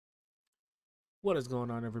What is going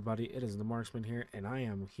on, everybody? It is the Marksman here, and I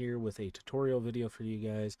am here with a tutorial video for you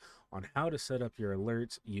guys on how to set up your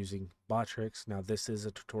alerts using BotRix. Now, this is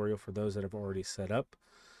a tutorial for those that have already set up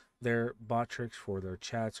their BotRix for their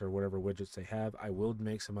chats or whatever widgets they have. I will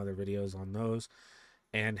make some other videos on those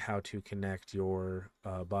and how to connect your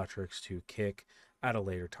BotRix to Kick at a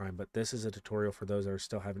later time. But this is a tutorial for those that are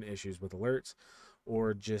still having issues with alerts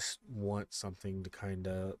or just want something to kind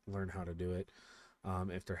of learn how to do it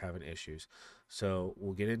if they're having issues. So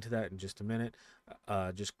we'll get into that in just a minute.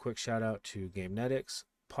 Just quick shout out to Gamenetics,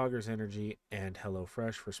 Poggers Energy, and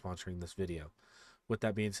HelloFresh for sponsoring this video. With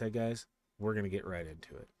that being said, guys, we're going to get right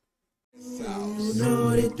into it. No,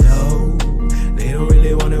 they don't. They don't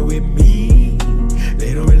really want it with me.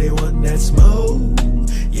 They don't really want that smoke.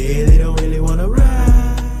 Yeah, they don't really want to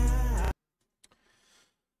ride.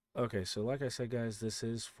 Okay, so like I said, guys, this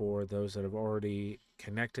is for those that have already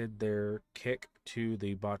connected their Kick to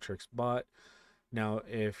the BotRix bot. Now,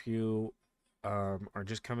 if you are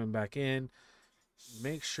just coming back in,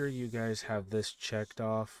 make sure you guys have this checked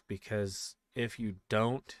off, because if you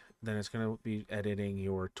don't, then it's going to be editing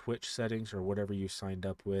your Twitch settings or whatever you signed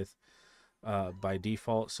up with by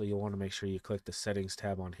default. So you'll want to make sure you click the settings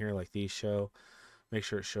tab on here like these show. Make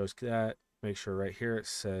sure it shows that. Make sure right here it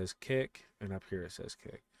says Kick, and up here it says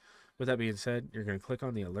Kick. With that being said, you're going to click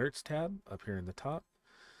on the alerts tab up here in the top,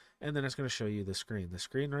 and then it's going to show you the screen. The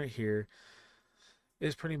screen right here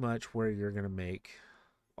is pretty much where you're going to make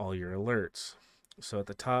all your alerts. So at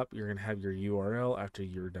the top, you're going to have your URL after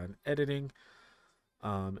you're done editing.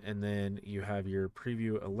 And then you have your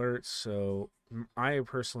preview alerts. So I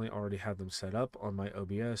personally already have them set up on my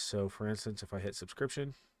OBS. So for instance, if I hit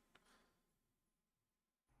subscription,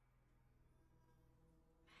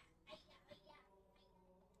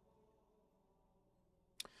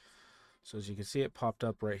 so as you can see, it popped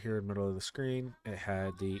up right here in the middle of the screen. It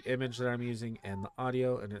had the image that I'm using and the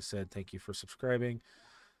audio, and it said, "Thank you for subscribing,"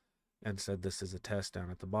 and said, "This is a test," down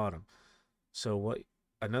at the bottom. So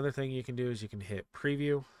another thing you can do is you can hit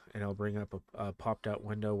preview, and it'll bring up a popped out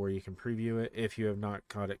window where you can preview it if you have not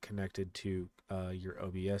got it connected to your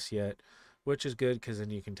OBS yet, which is good because then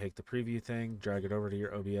you can take the preview thing, drag it over to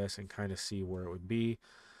your OBS, and kind of see where it would be.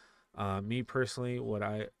 Me personally, what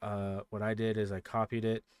I did is I copied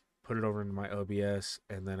it, put it over into my OBS,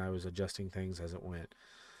 and then I was adjusting things as it went.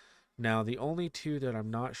 Now, the only two that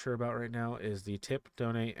I'm not sure about right now is the tip,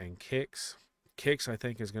 donate, and kicks. Kicks, I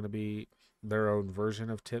think, is going to be their own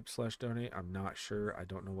version of tip/donate. I'm not sure. I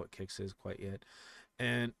don't know what Kicks is quite yet.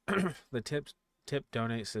 And the tip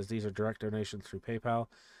donate says these are direct donations through PayPal.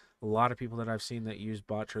 A lot of people that I've seen that use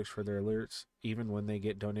BotRix for their alerts, even when they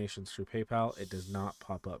get donations through PayPal, it does not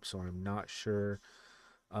pop up. So I'm not sure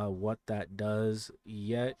what that does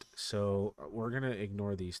yet. So we're going to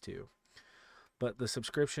ignore these two. But the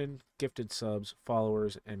subscription, gifted subs,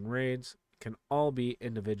 followers, and raids can all be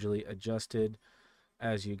individually adjusted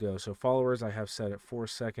as you go. So followers I have set at 4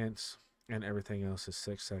 seconds, and everything else is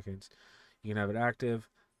 6 seconds. You can have it active.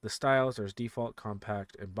 The styles, there's default,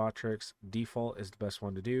 compact, and BotRix. Default is the best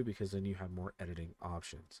one to do because then you have more editing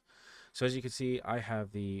options. So as you can see, I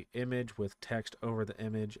have the image with text over the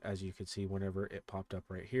image, as you can see whenever it popped up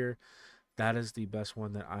right here. That is the best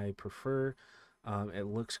one that I prefer. It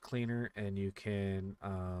looks cleaner, and you can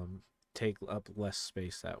take up less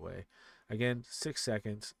space that way. Again, 6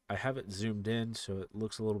 seconds. I have it zoomed in so it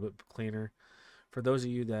looks a little bit cleaner. For those of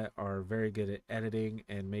you that are very good at editing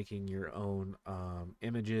and making your own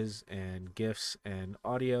images and GIFs and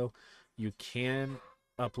audio, you can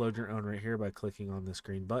upload your own right here by clicking on this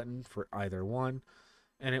green button for either one,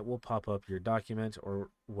 and it will pop up your document or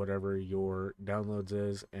whatever your downloads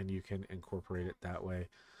is, and you can incorporate it that way.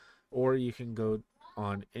 Or you can go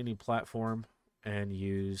on any platform and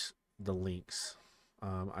use the links.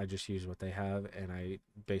 I just use what they have, and I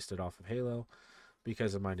based it off of Halo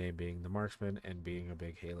because of my name being the Marksman and being a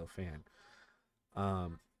big Halo fan.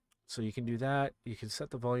 So you can do that. You can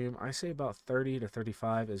set the volume. I say about 30 to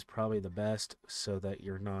 35 is probably the best, so that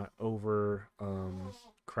you're not over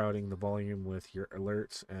crowding the volume with your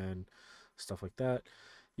alerts and stuff like that.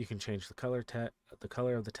 You can change the color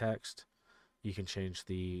of the text. You can change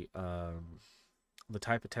the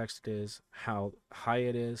type of text it is, how high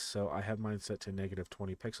it is. So I have mine set to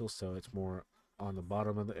 -20 pixels, so it's more on the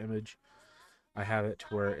bottom of the image. I have it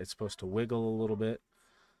to where it's supposed to wiggle a little bit.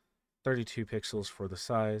 32 pixels for the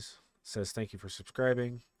size. It says thank you for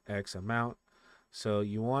subscribing, X amount. So if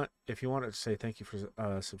you want it to say thank you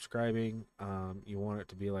for subscribing, you want it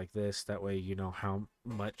to be like this. That way you know how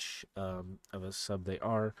much of a sub they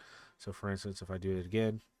are. So for instance, if I do it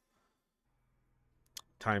again,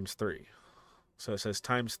 ×3. So it says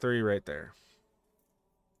 ×3 right there.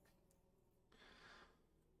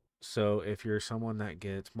 So if you're someone that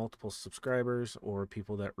gets multiple subscribers or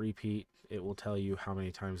people that repeat, it will tell you how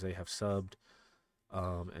many times they have subbed,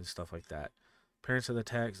 and stuff like that. Appearance of the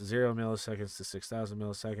text 0 milliseconds to 6,000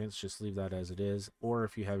 milliseconds. Just leave that as it is. Or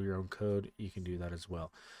if you have your own code, you can do that as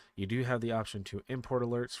well. You do have the option to import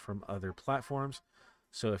alerts from other platforms.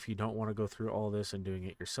 So if you don't want to go through all this and doing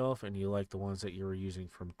it yourself, and you like the ones that you were using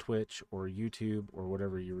from Twitch or YouTube or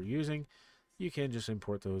whatever you were using, you can just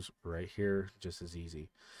import those right here, just as easy.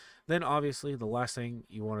 Then obviously the last thing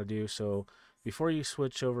you want to do, so before you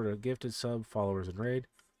switch over to gifted sub, followers, and raid,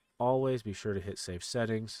 always be sure to hit save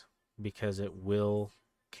settings, because it will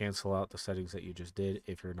cancel out the settings that you just did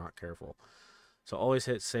if you're not careful. So always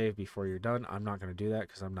hit save before you're done. I'm not going to do that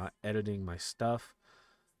because I'm not editing my stuff.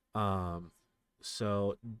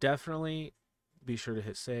 So definitely be sure to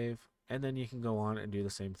hit save, and then you can go on and do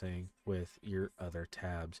the same thing with your other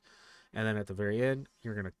tabs. And then at the very end,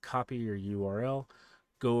 you're going to copy your URL,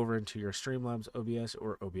 go over into your Streamlabs OBS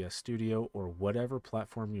or OBS Studio or whatever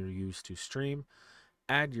platform you use to stream,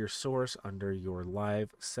 add your source under your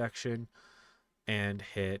live section, and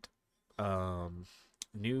hit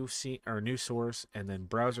new source, and then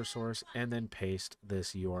browser source, and then paste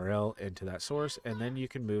this URL into that source, and then you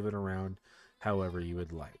can move it around however you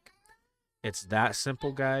would like. It's that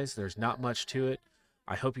simple, guys. There's not much to it.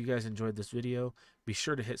 I hope you guys enjoyed this video. Be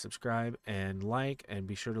sure to hit subscribe and like, and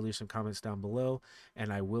be sure to leave some comments down below.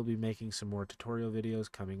 And I will be making some more tutorial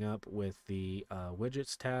videos coming up with the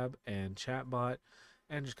widgets tab and chatbot,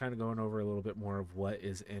 and just kind of going over a little bit more of what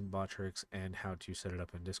is in BotRix and how to set it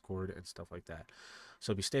up in Discord and stuff like that.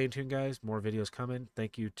 So be staying tuned, guys. More videos coming.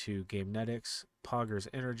 Thank you to Gamenetics, Poggers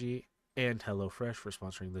Energy, and HelloFresh for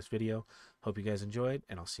sponsoring this video. Hope you guys enjoyed,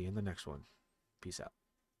 and I'll see you in the next one. Peace out.